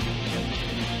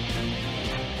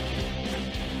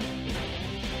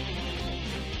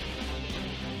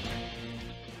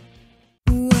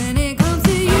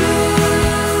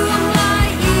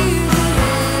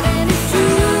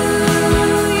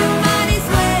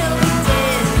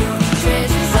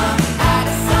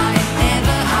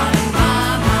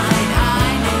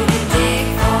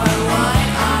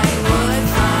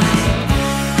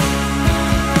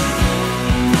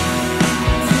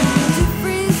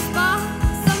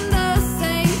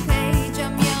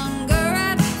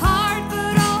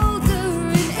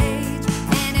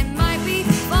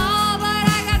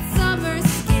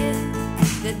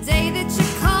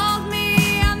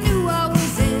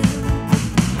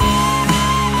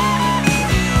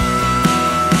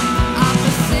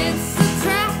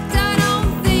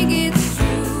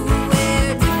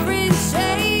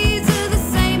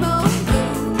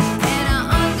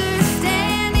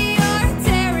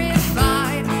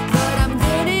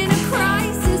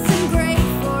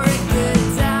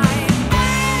 Die.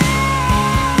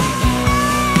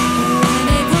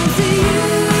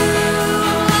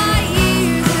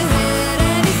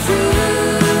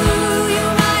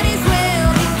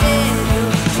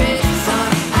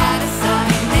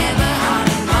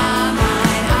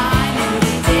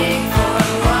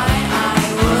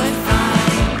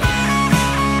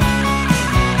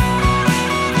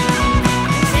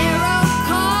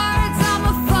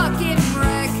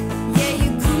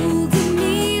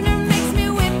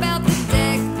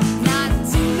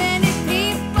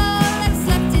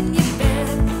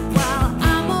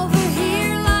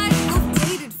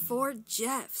 of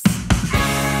Jeff's. Wish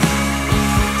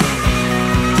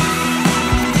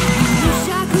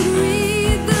I could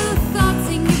read the thoughts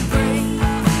in your brain.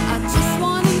 I just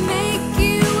wanna make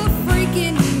you a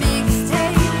freaking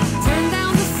mixtape. Turn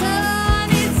down the sun,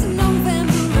 it's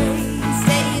November rain.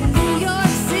 Stay in New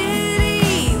York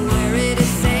City, where it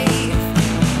is safe.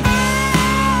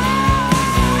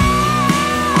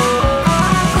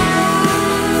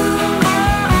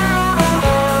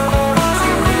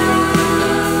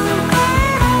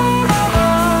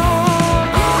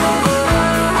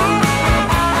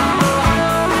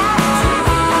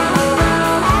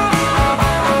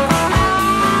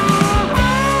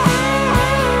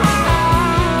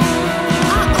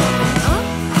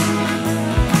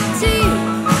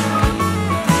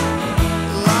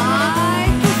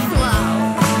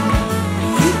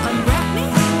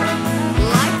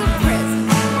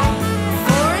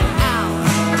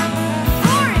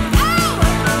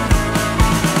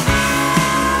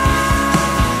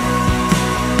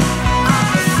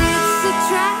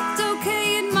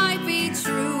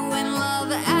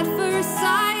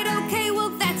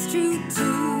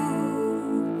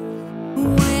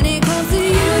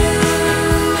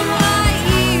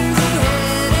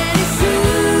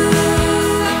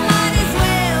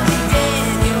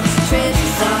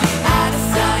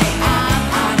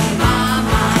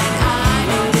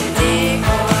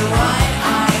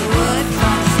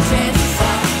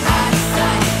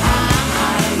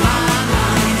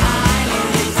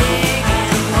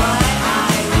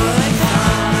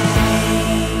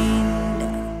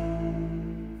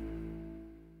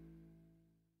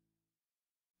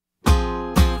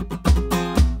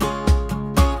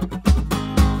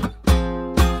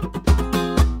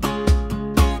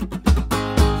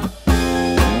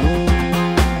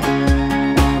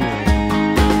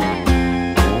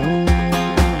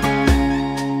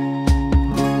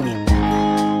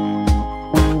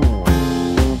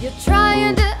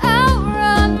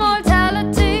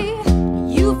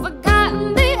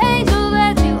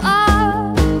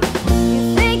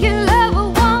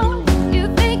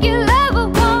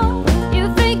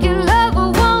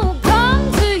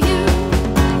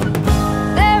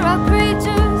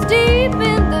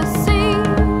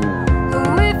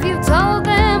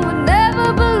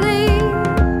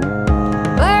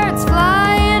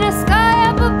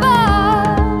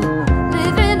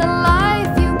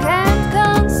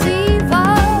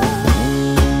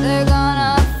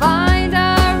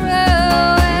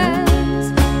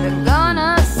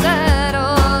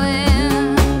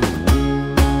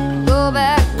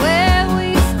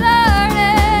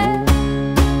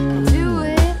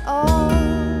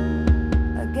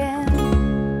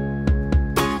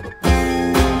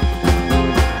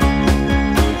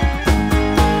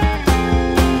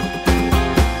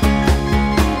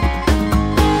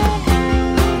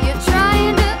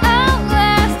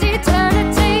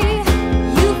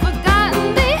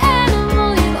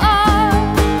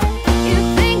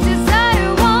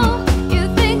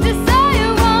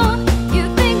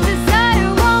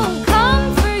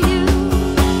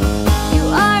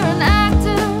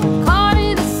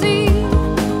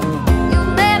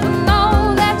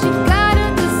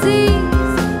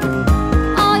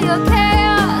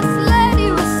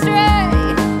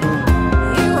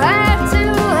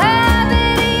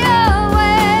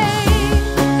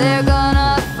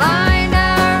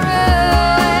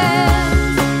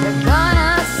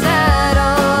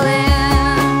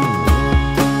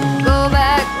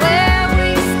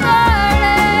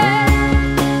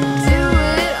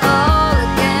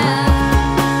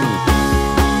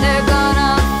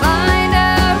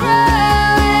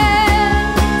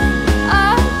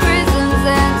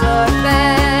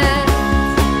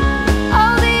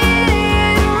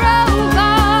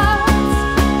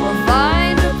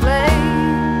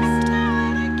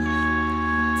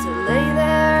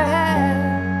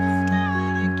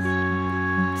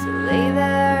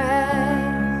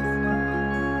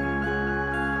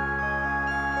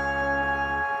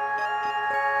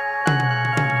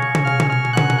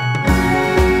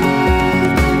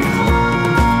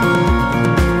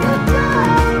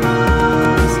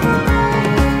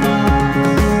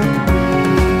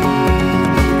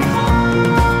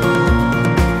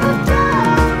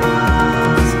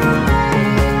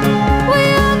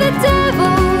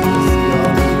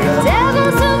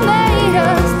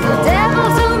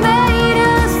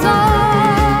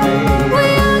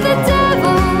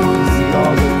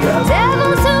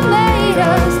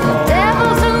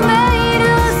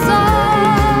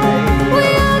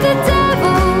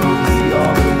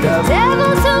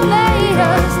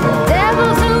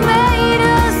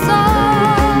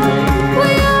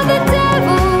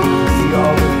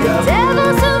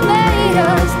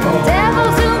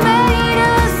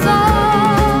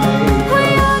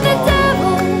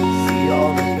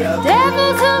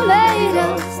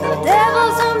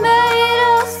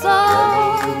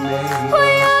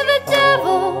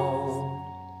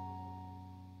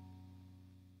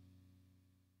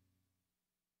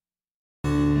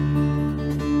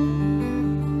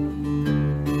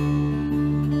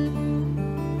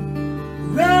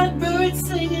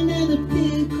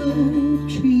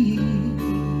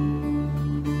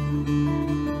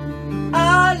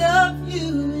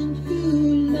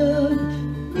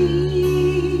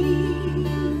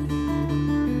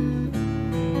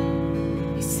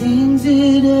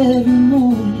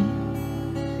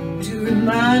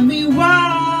 let me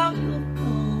walk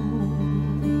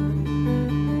alone.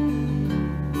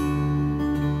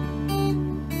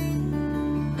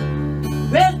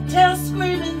 Red tail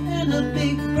screaming in a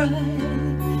big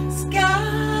bright sky.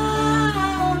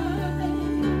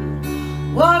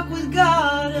 Walk with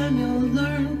God and you'll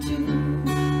learn to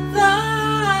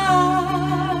fly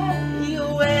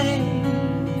away.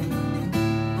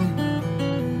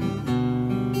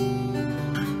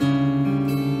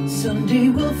 Someday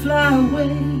we'll fly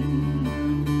away.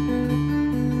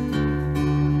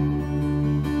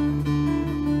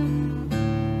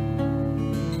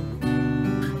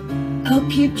 I'll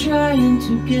keep trying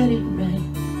to get it right.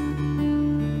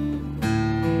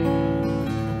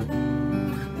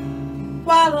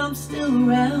 While I'm still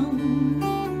around,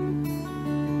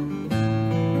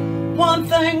 one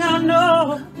thing I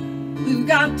know, we've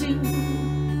got to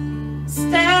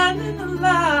stand in the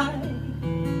light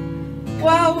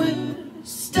while we're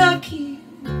stuck here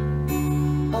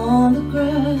on the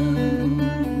ground.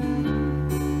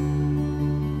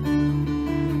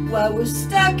 While we're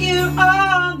stuck here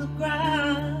on the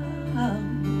ground.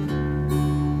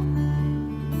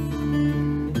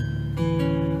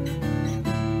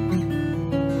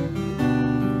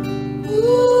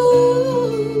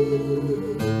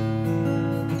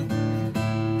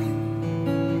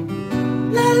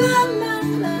 La la la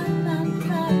la la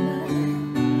la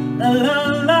la la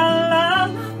la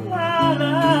la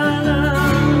la la.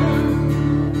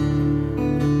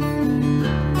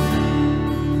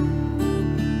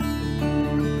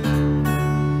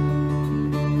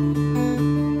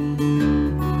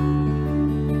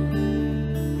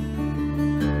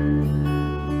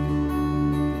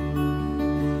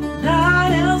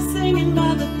 Night owl singing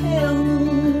by the pale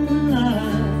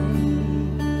moonlight.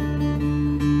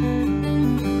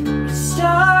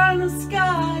 Star in the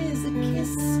sky is a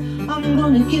kiss I'm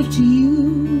gonna give to you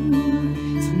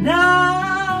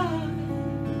tonight.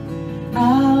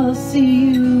 I'll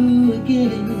see you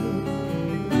again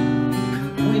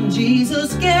when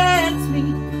Jesus gets me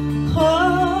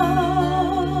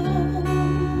home.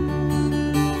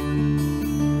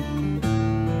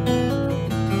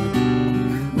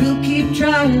 We'll keep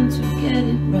trying to get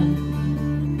it right.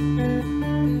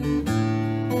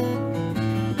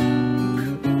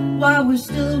 While we're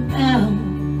still around,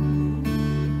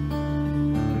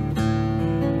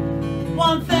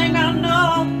 one thing I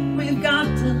know, we've got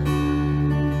to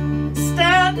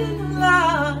stand in the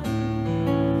light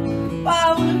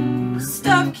while we're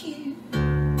stuck here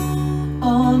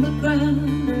on the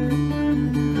ground.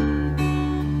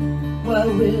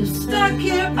 While we're stuck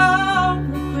here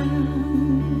on the ground.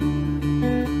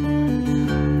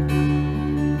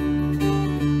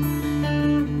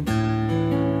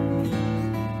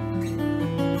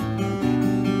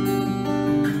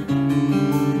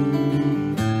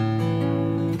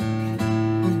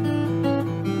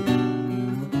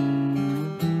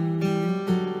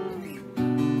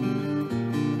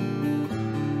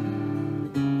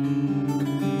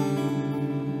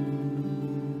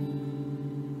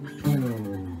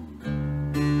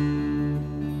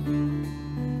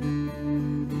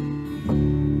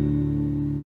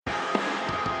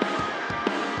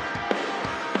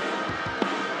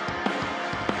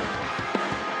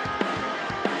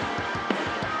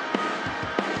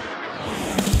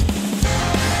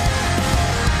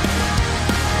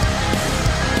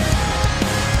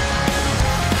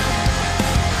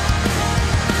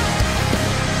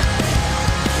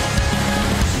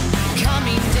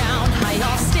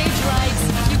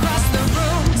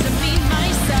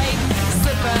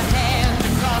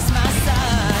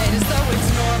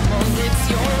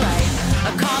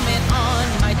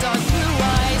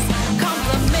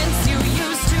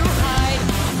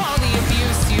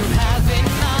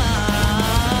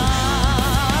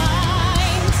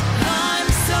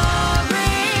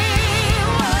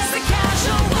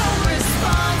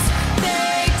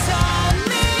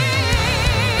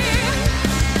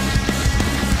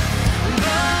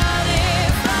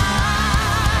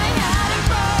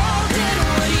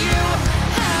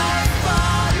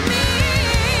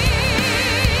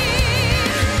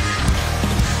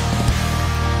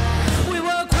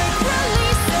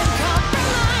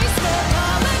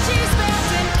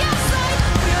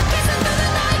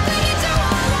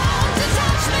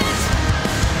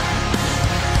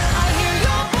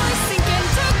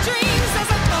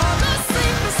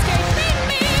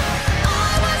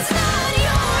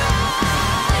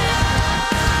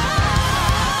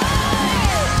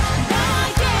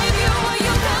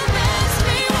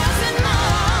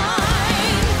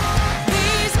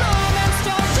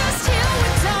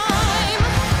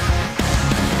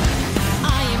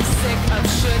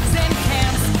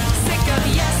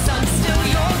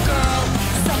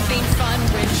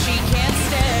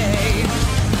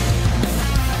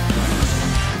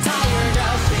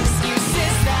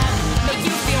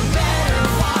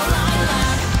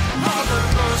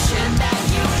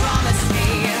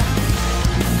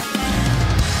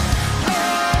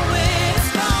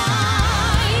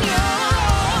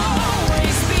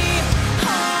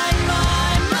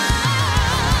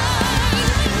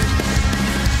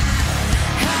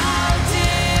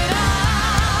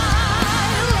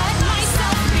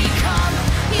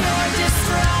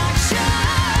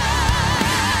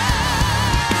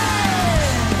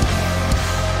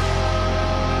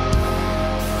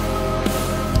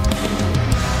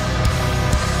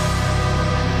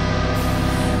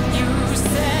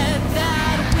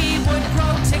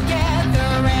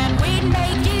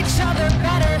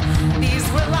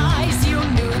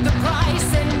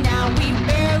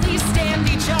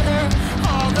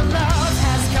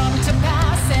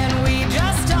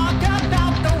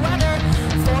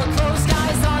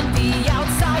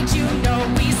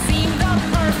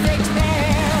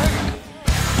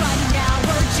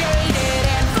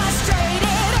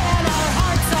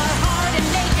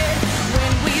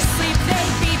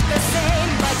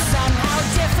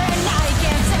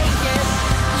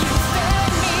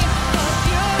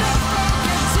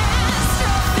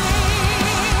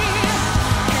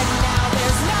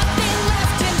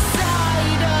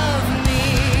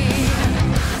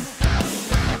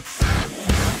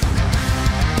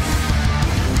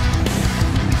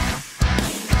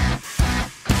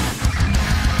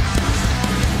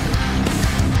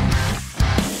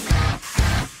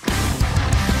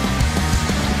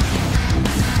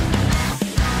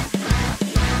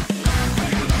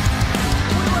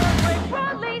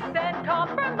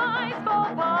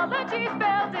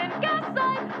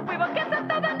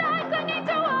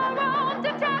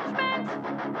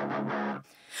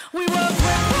 We worked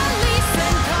with release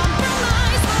and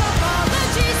compromise. Our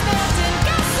apologies felt in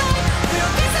gaslight. We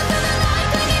were kissing through the night,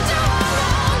 clinging to our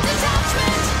own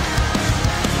detachment.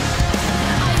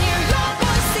 I hear your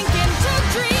voice sink into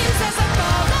dreams as I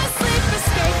fall asleep,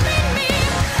 escaping me.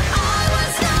 I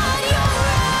was not your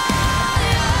right.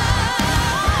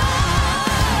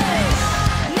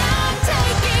 Now I'm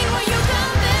taking what you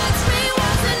convinced me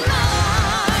wasn't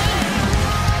mine.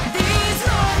 These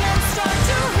moments start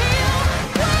to heal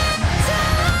with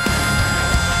time.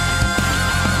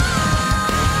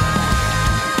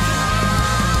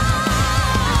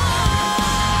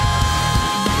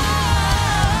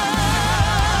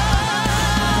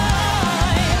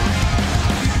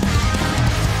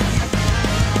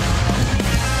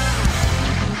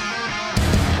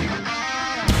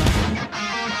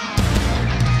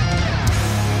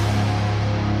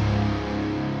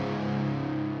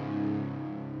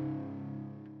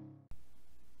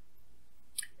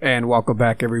 And welcome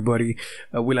back, everybody.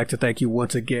 We'd like to thank you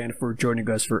once again for joining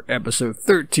us for episode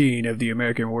 13 of the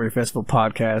American Warrior Festival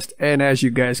podcast. And as you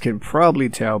guys can probably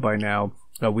tell by now,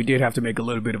 we did have to make a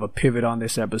little bit of a pivot on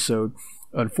this episode.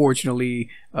 Unfortunately,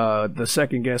 the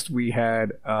second guest we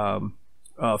had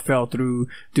fell through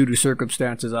due to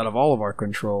circumstances out of all of our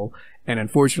control. And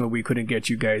unfortunately, we couldn't get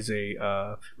you guys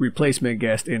a replacement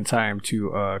guest in time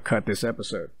to cut this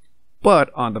episode.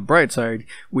 But on the bright side,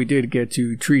 we did get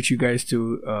to treat you guys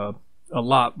to a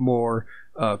lot more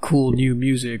cool new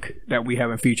music that we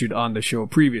haven't featured on the show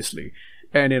previously.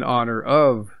 And in honor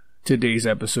of today's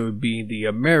episode being the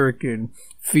American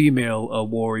Female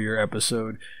Warrior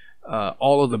episode,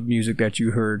 all of the music that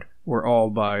you heard were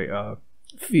all by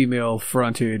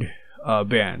female-fronted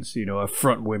bands,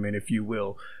 front women, if you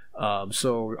will.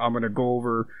 So I'm going to go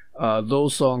over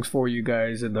those songs for you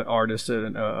guys and the artists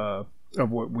and of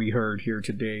what we heard here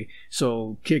today.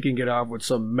 So kicking it off with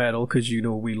some metal, because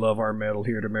we love our metal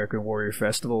here at American Warrior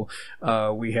Festival.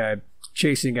 We had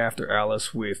Chasing After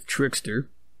Alice with Trickster.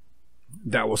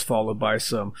 That was followed by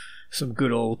some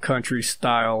good old country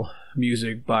style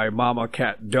music by Mama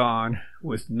Cat Dawn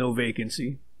with No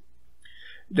Vacancy.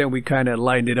 Then we kind of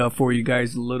lightened it up for you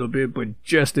guys a little bit, but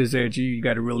just as edgy. You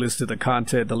got to really listen to the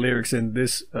content, the lyrics in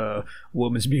this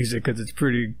woman's music, because it's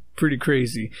pretty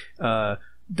crazy.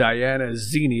 Diana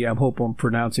Zini, I hope I'm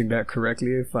pronouncing that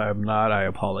correctly. If I'm not, I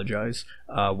apologize.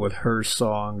 With her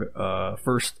song,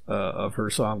 first of her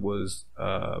song was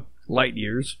Light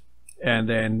Years, and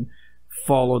then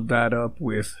followed that up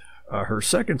with her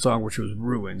second song, which was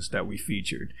Ruins, that we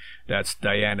featured. That's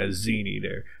Diana Zini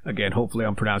there. Again, hopefully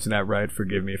I'm pronouncing that right.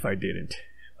 Forgive me if I didn't.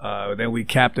 Then we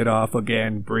capped it off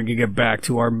again, bringing it back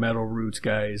to our metal roots,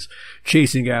 guys.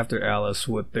 Chasing After Alice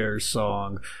with their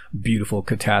song Beautiful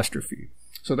Catastrophe.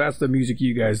 So that's the music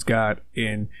you guys got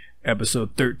in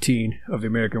episode 13 of the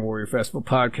American Warrior Festival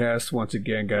podcast. Once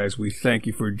again, guys, we thank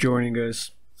you for joining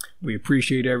us. We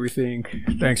appreciate everything.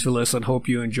 Thanks for listening. Hope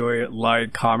you enjoy it.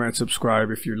 Like, comment, subscribe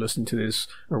if you're listening to this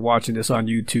or watching this on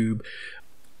YouTube.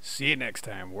 See you next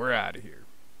time. We're out of here.